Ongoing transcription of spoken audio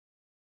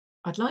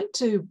I'd like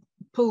to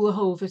pull the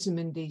whole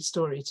vitamin D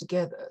story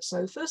together.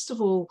 So first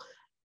of all,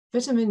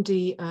 vitamin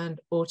D and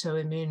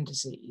autoimmune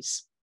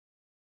disease.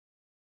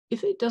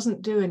 If it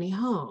doesn't do any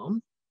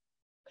harm,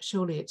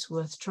 surely it's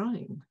worth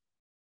trying.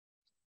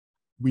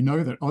 We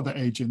know that other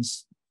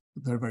agents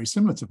that are very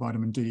similar to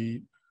vitamin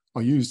D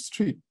are used to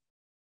treat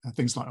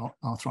things like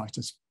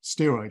arthritis,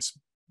 steroids,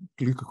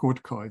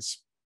 glucocorticoids,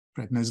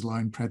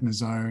 prednisolone,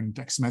 prednisone,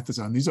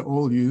 dexamethasone. These are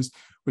all used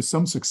with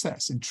some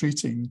success in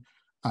treating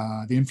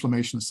the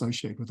inflammation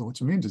associated with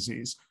autoimmune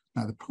disease.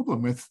 Now, the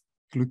problem with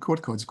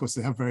glucocorticoids, of course,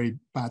 they have very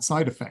bad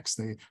side effects.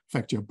 They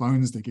affect your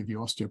bones, they give you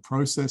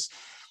osteoporosis.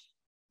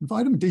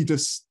 Vitamin D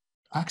just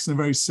acts in a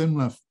very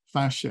similar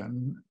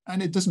fashion,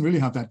 and it doesn't really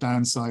have that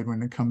downside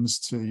when it comes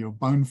to your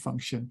bone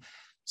function.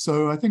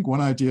 So I think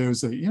one idea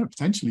is that,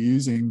 potentially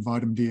using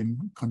vitamin D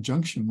in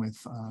conjunction with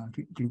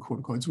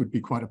glucocorticoids would be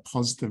quite a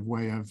positive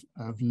way of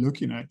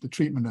looking at the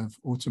treatment of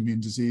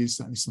autoimmune disease,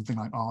 certainly something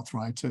like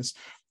arthritis.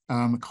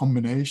 A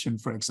combination,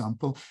 for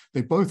example,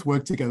 they both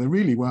work together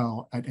really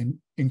well at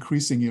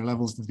increasing your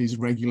levels of these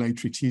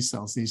regulatory T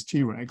cells, these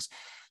Tregs.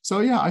 So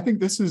yeah, I think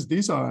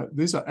these are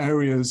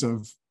areas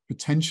of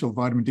potential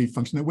vitamin D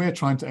function that we're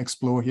trying to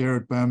explore here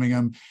at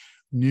Birmingham.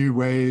 New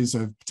ways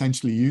of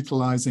potentially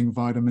utilizing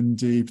vitamin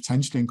D,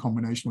 potentially in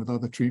combination with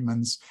other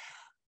treatments,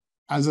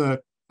 as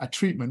a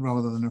treatment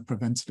rather than a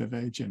preventative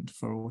agent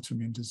for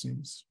autoimmune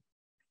disease.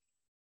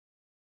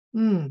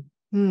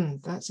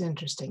 That's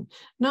interesting.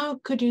 Now,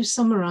 could you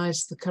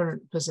summarize the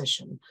current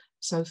position?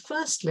 So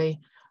firstly,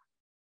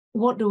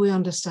 what do we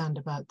understand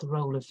about the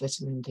role of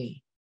vitamin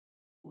D?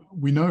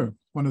 We know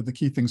one of the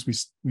key things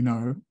we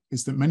know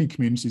is that many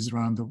communities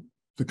around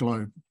the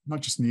globe,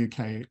 not just in the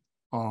UK,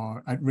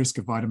 are at risk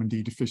of vitamin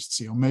D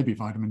deficiency or maybe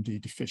vitamin D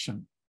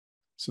deficient.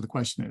 So the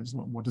question is,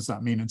 what does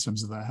that mean in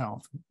terms of their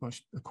health? Well,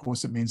 of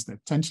course, it means they're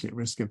potentially at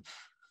risk of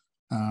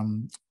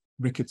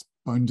rickets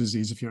bone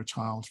disease if you're a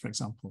child, for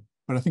example.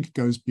 But I think it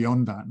goes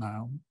beyond that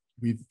now.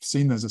 We've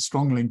seen there's a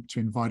strong link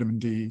between vitamin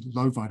D,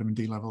 low vitamin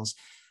D levels,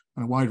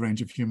 and a wide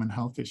range of human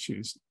health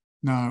issues.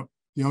 Now,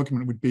 the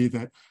argument would be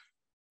that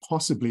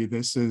possibly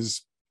this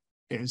is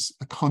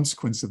a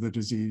consequence of the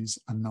disease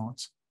and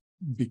not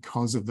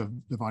because of the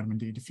vitamin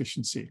D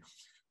deficiency.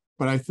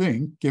 But I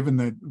think, given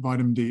that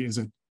vitamin D is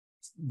a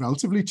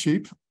relatively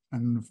cheap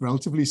and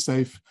relatively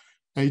safe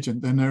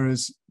agent, then there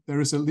is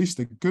at least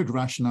a good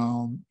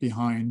rationale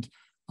behind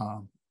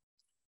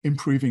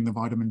improving the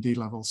vitamin D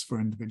levels for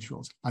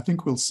individuals. I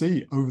think we'll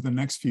see over the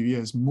next few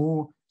years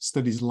more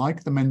studies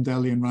like the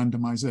Mendelian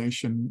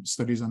randomization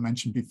studies I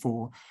mentioned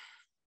before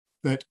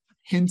that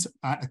hint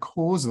at a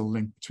causal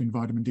link between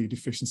vitamin D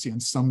deficiency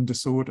and some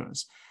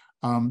disorders.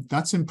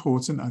 That's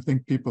important. I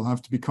think people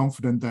have to be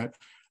confident that,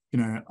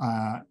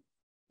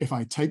 if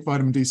I take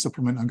vitamin D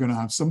supplement, I'm going to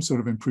have some sort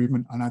of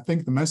improvement. And I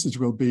think the message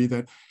will be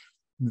that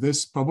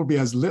this probably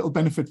has little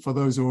benefit for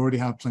those who already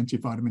have plenty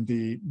of vitamin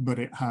D, but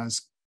it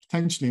has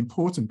potentially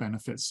important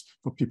benefits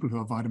for people who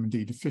are vitamin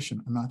D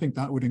deficient. And I think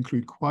that would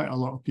include quite a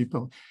lot of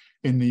people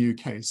in the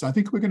UK. So I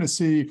think we're going to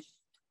see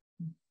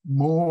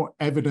more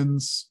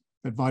evidence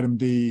that vitamin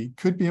D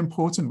could be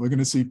important. We're going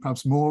to see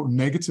perhaps more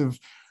negative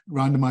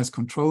randomized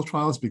control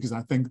trials because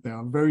I think they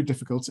are very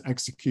difficult to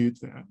execute.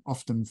 They're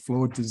often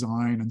flawed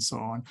design and so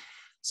on.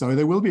 So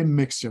there will be a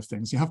mixture of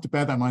things. You have to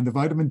bear that in mind. The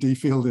vitamin D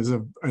field is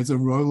a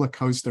roller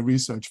coaster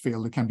research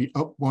field. It can be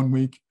up one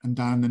week and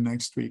down the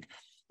next week.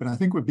 But I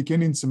think we're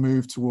beginning to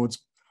move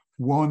towards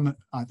one,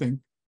 I think,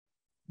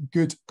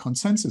 good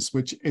consensus,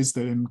 which is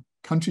that in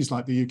countries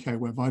like the UK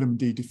where vitamin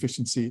D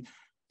deficiency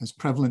is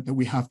prevalent, that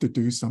we have to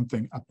do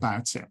something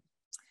about it.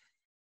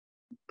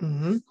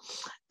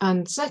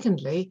 And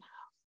secondly,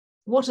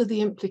 what are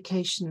the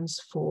implications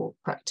for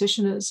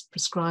practitioners,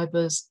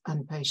 prescribers,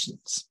 and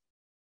patients?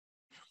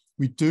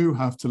 We do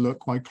have to look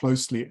quite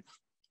closely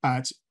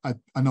at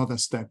another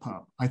step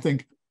up. I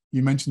think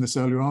you mentioned this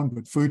earlier on,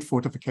 but food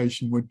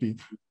fortification would be,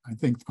 I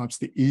think, perhaps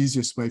the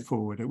easiest way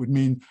forward. It would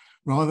mean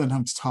rather than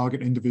having to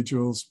target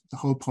individuals, the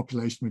whole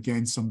population would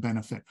gain some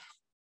benefit.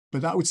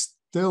 But that would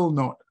still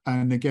not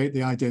negate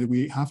the idea that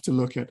we have to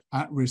look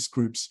at-risk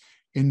groups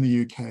in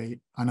the UK.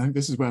 And I think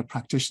this is where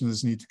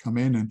practitioners need to come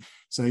in and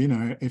say,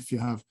 if you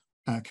have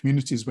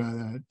communities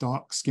where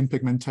dark skin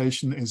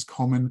pigmentation is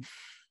common,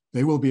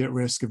 they will be at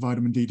risk of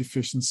vitamin D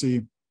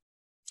deficiency.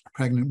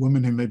 Pregnant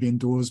women who may be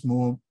indoors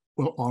more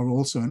are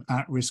also an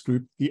at-risk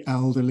group, the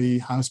elderly,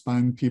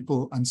 housebound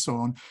people, and so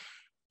on.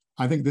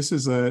 I think this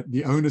is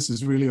the onus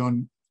is really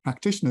on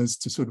practitioners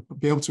to sort of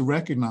be able to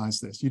recognize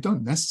this. You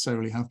don't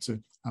necessarily have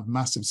to have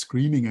massive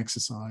screening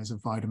exercise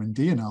of vitamin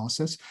D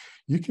analysis.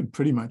 You can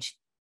pretty much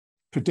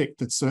predict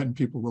that certain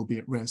people will be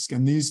at risk.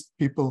 And these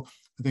people,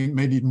 I think,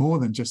 may need more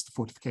than just the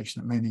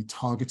fortification. It may need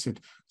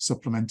targeted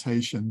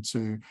supplementation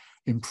to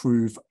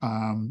improve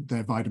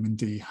their vitamin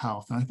D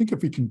health. And I think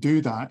if we can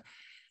do that,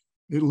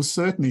 it will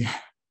certainly,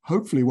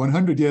 hopefully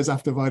 100 years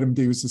after vitamin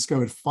D was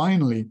discovered,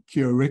 finally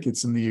cure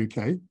rickets in the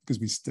UK, because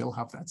we still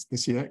have that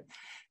this year,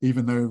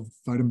 even though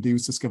vitamin D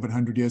was discovered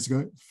 100 years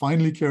ago,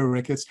 finally cure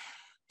rickets.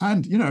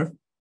 And,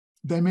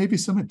 there may be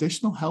some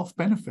additional health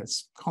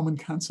benefits, common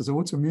cancers,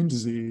 autoimmune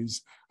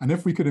disease. And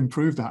if we could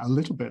improve that a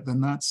little bit,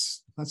 then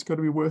that's got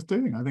to be worth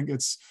doing. I think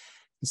it's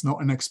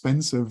not an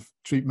expensive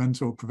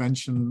treatment or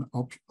prevention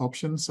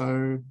option.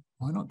 So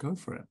why not go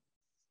for it?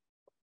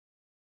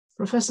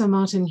 Professor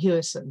Martin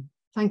Hewison,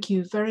 thank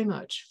you very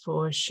much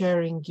for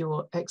sharing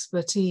your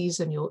expertise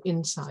and your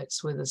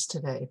insights with us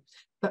today.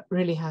 That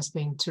really has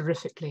been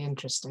terrifically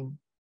interesting.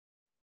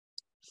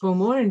 For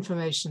more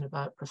information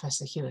about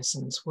Professor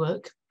Hewison's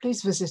work,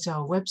 please visit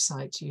our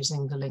website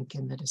using the link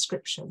in the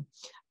description,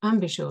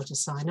 and be sure to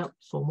sign up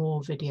for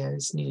more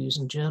videos, news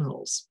and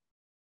journals.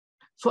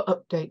 For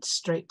updates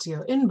straight to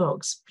your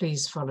inbox,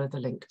 please follow the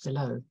link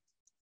below.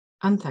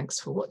 And thanks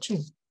for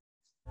watching.